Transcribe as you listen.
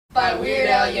by Weird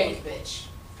Al Yankovic.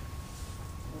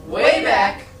 Way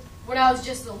back, when I was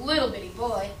just a little bitty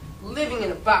boy, living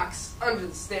in a box under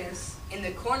the stairs, in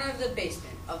the corner of the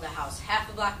basement of the house half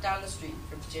a block down the street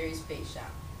from Jerry's bait shop.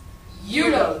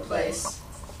 You know the place.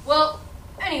 Well,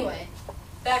 anyway,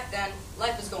 back then,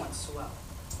 life was going swell.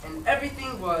 And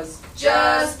everything was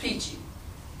just peachy.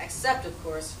 Except, of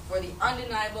course, for the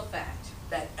undeniable fact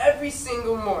that every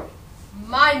single morning,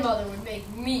 my mother would make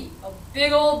me a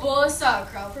big old bowl of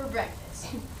sauerkraut for breakfast.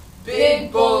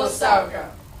 Big bowl of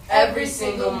sauerkraut every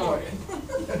single morning.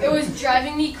 It was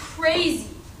driving me crazy.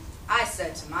 I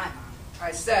said to my mom,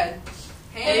 I said,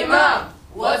 "Hey Mom,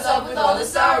 what's up with all the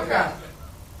sauerkraut?"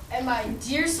 And my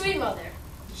dear sweet mother,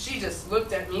 she just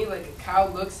looked at me like a cow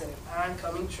looks at an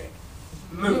oncoming trick.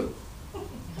 Moo.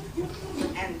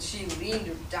 And she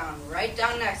leaned right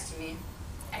down next to me,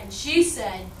 and she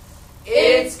said,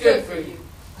 "It's good for you."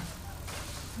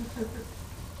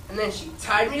 And then she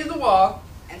tied me to the wall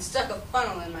and stuck a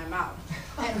funnel in my mouth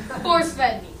and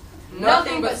force-fed me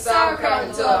nothing but sauerkraut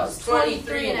until I was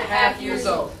 23 and a half years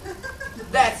old.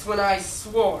 That's when I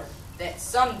swore that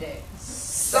someday,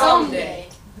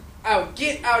 I would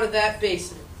get out of that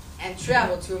basement and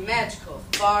travel to a magical,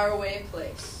 faraway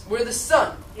place where the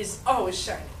sun is always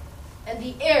shining and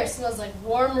the air smells like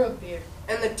warm root beer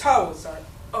and the towels are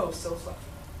oh so fluffy,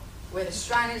 where the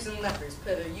Shriners and lepers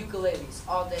play their ukuleles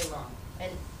all day long,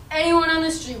 and anyone on the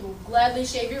street will gladly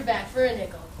shave your back for a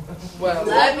nickel. Well,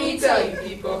 let me tell you,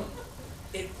 people,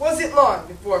 it wasn't long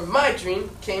before my dream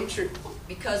came true.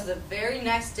 Because the very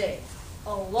next day,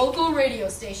 a local radio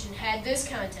station had this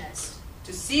contest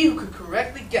to see who could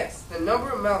correctly guess the number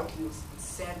of molecules in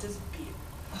Santa's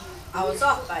beer. I was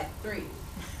off by 3,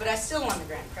 but I still won the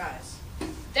grand prize.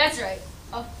 That's right,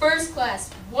 a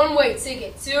first-class, one-way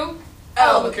ticket to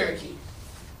Albuquerque.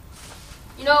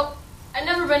 You know, I'd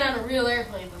never been on a real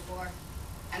airplane before.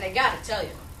 And I gotta tell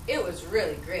you, it was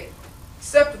really great.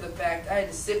 Except for the fact I had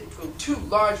to sit between 2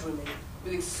 large women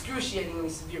with excruciatingly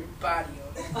severe body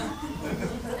odor.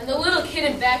 And the little kid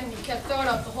in back of me kept throwing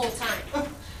up the whole time.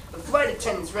 The flight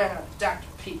attendants ran out of Dr.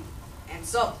 P. and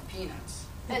salted peanuts.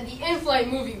 And the in-flight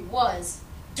movie was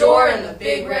Dora and the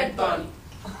Big Red Bunny.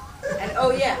 And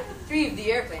oh yeah, 3 of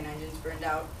the airplane engines burned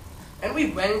out. And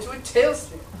we went into a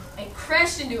tailspin. and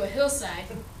crashed into a hillside.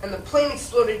 And the plane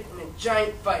exploded in a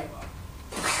giant fireball.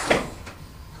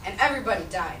 And everybody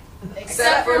died.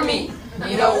 Except for me.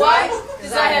 You know why?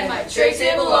 Because I had my tray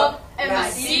table up and my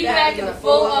seat back in the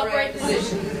full upright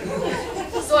position.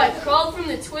 So I crawled from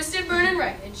the twisted burning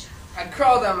wreckage. I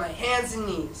crawled on my hands and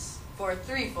knees For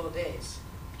 3 full days.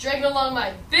 Dragging along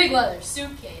my big leather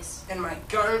suitcase. and my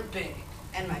garment bag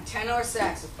And my tenor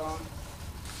saxophone.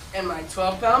 and my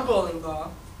 12-pound bowling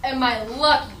ball And my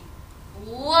lucky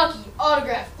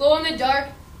autographed glow-in-the-dark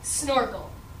snorkel.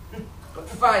 But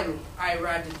finally, I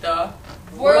arrived at the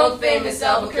World-famous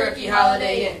Albuquerque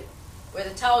Holiday Inn. Where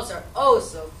the towels are oh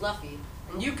so fluffy.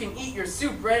 And you can eat your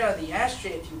soup right out of the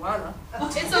ashtray if you wanna.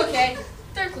 It's okay.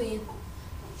 They're clean.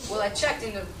 Well, I checked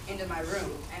into my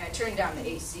room and I turned down the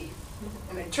AC.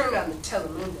 And I turned on the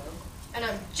Telemundo And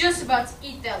I'm just about to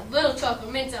eat that little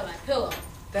chocolate mint on my pillow.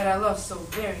 that I love so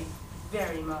very,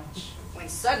 very much. When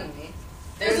suddenly,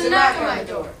 There's a knock on my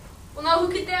door. Well, now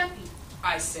who could that be?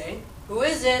 I say, who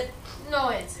is it? No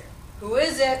answer. Who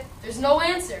is it? There's no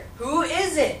answer. Who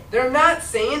is it? they're not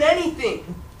saying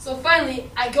anything. So finally,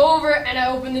 I go over and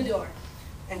I open the door.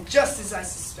 And just as I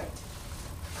suspected,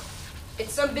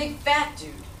 It's some big fat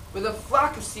dude. with a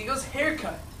flock of seagulls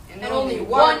haircut, And only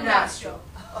one nostril.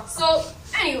 So,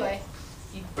 anyway,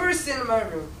 he bursts into my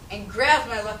room. And grabs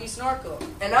my lucky snorkel.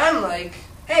 And I'm like,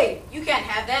 Hey, you can't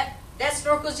have that. That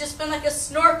snorkel's just been like a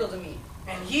snorkel to me.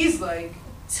 and he's like,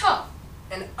 tough.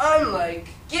 and I'm like,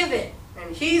 Give it.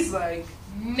 and he's like,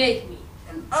 Make me.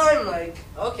 and I'm like,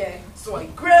 Okay. so I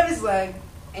grab his leg,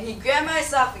 And he grabbed my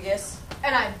esophagus.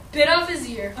 And I bit off his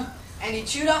ear. And he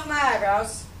chewed off my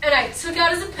eyebrows. And I took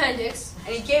out his appendix.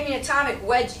 And he gave me an atomic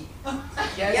wedgie.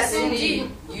 yes, indeed.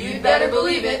 You'd better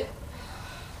believe it.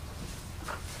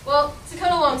 Well, to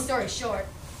cut a long story short,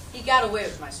 He got away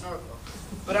with my snorkel.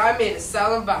 But I made a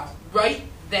solemn vow right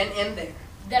then and there,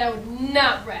 that I would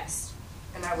not rest.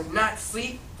 and I would not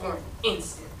sleep for an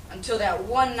instant. Until that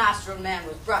one nostril man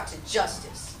was brought to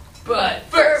justice. But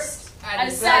first, I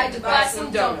decided to buy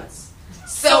some donuts.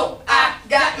 So I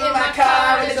got in my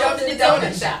car and drove to the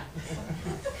donut shop.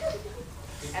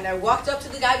 And I walked up to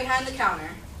the guy behind the counter.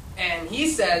 And he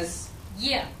says,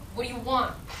 Yeah, what do you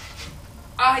want?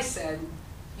 I said,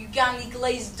 You got any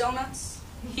glazed donuts?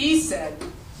 he said,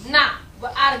 Nah,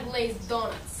 we're out of glazed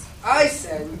donuts. I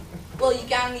said, Well, you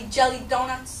got any jelly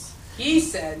donuts? he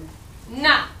said,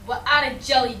 Nah, but out of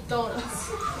jelly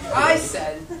donuts. I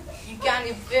said, You got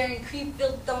any berry cream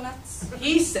filled donuts?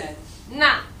 he said,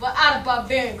 Nah, but out of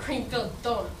barbarian cream-filled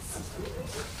donuts.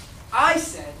 I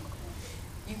said,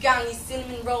 You got any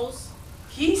cinnamon rolls?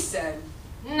 he said,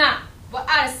 Nah, but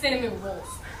out of cinnamon rolls.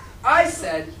 I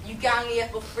said, You got any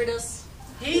apple fritters?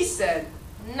 he said,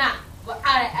 Nah, but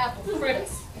out of apple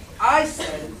fritters. I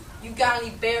said, You got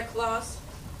any bear claws?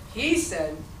 he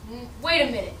said, Wait a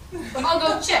minute. I'll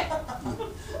go check.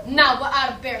 Nah, but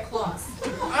out of bear claws.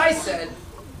 I said,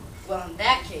 Well, in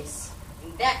that case,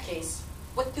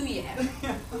 what do you have?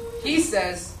 he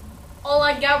says, All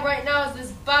I got right now is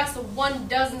this box of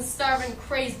 12 starving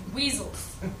crazed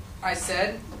weasels. I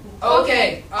said,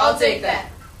 okay, I'll take that.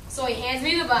 So he hands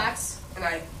me the box. And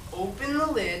I open the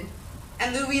lid,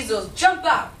 And the weasels jump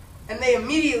out. and they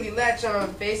immediately latch on my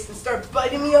face and start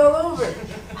biting me all over.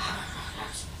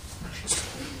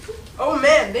 Oh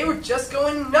man, they were just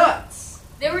going nuts.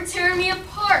 They were tearing me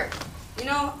apart. You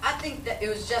know, I think that it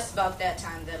was just about that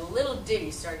time that a little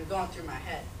ditty started going through my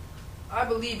head. I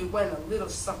believe it went a little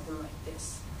something like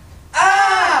this.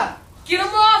 Ah! Get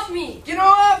him off me! Get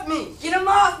off me! Get him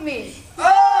off me!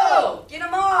 Oh! Get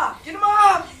him off! Get him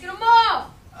off! Get him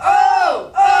off!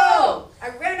 Oh! Oh! I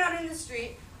ran out in the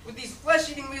street. With these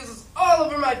flesh-eating weasels all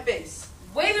over my face.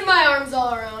 Waving my arms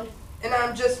all around. And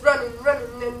I'm just running.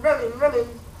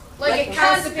 Like a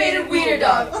constipated wiener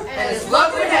dog. And as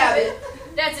luck would have it,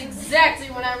 That's exactly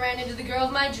when I ran into the girl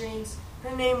of my dreams.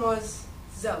 her name was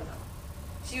Zelda.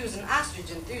 She was an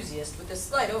ostrich enthusiast with a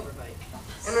slight overbite.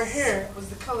 And her hair was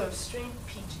the color of strained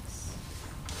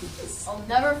peaches. I'll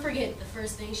never forget the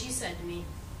first thing she said to me.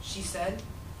 She said,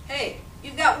 Hey,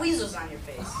 you've got weasels on your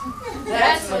face.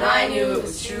 That's when I knew it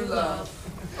was true love.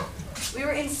 We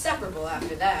were inseparable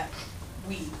after that.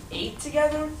 we ate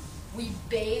together. We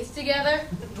bathed together.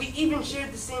 We even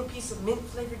shared the same piece of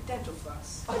mint-flavored dental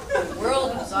floss. The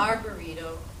world was our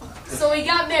burrito. So we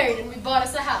got married and we bought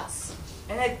us a house.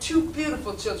 And had two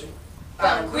beautiful children.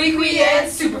 Albuquerque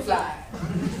and Superfly.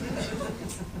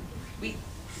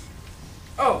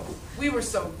 We were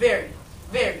so very,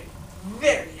 very,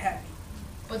 very happy.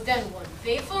 But then one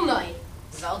fateful night,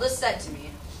 Zelda said to me,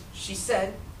 She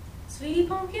said, Sweetie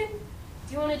Pumpkin,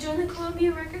 do you want to join the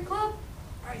Columbia Record Club?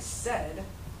 I said,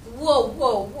 Whoa,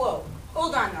 whoa, whoa.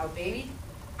 Hold on now, baby.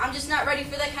 I'm just not ready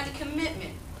for that kind of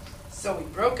commitment. so we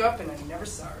broke up and I never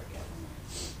saw her again.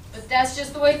 But that's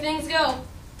just the way things go.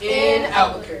 In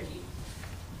Albuquerque.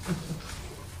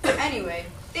 Anyway,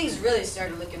 things really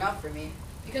started looking up for me.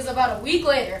 Because about a week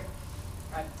later,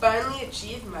 I finally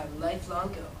achieved my lifelong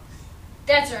goal.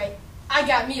 that's right, I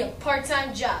got me a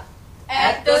part-time job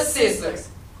At the Sizzler.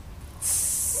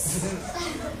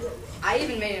 I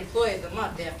even made Employee of the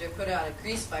Month after I put out a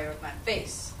grease fire with my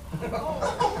face.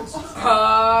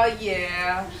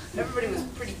 Yeah. Everybody was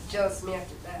pretty jealous of me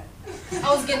after that.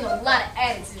 I was getting a lot of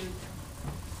attitude.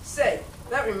 Say,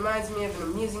 that reminds me of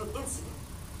an amusing incident.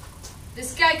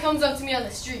 This guy comes up to me on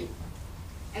the street.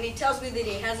 And he tells me that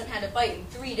he hasn't had a bite in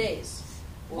 3 days.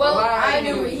 Well, I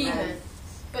knew what he meant.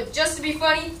 But just to be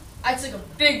funny, I took a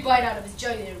big bite out of his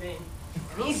jugular vein.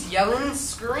 And he's yelling and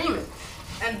screaming.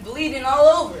 And bleeding all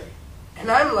over.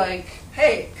 And I'm like,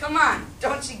 Hey, come on,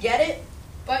 don't you get it?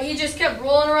 But he just kept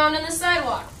rolling around on the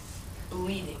sidewalk.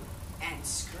 bleeding. And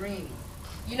screaming.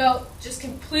 You know, just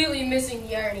completely missing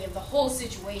the irony of the whole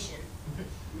situation.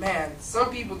 Man, some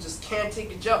people just can't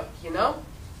take a joke, you know?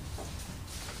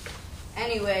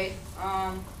 Anyway,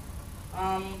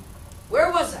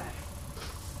 where was I?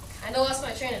 Kinda lost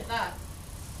my train of thought.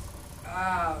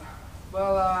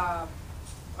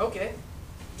 Okay.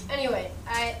 Anyway,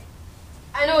 I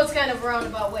know it's kind of a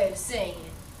roundabout way of saying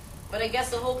it. But I guess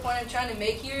the whole point I'm trying to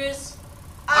make here is...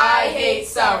 I hate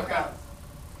sauerkraut.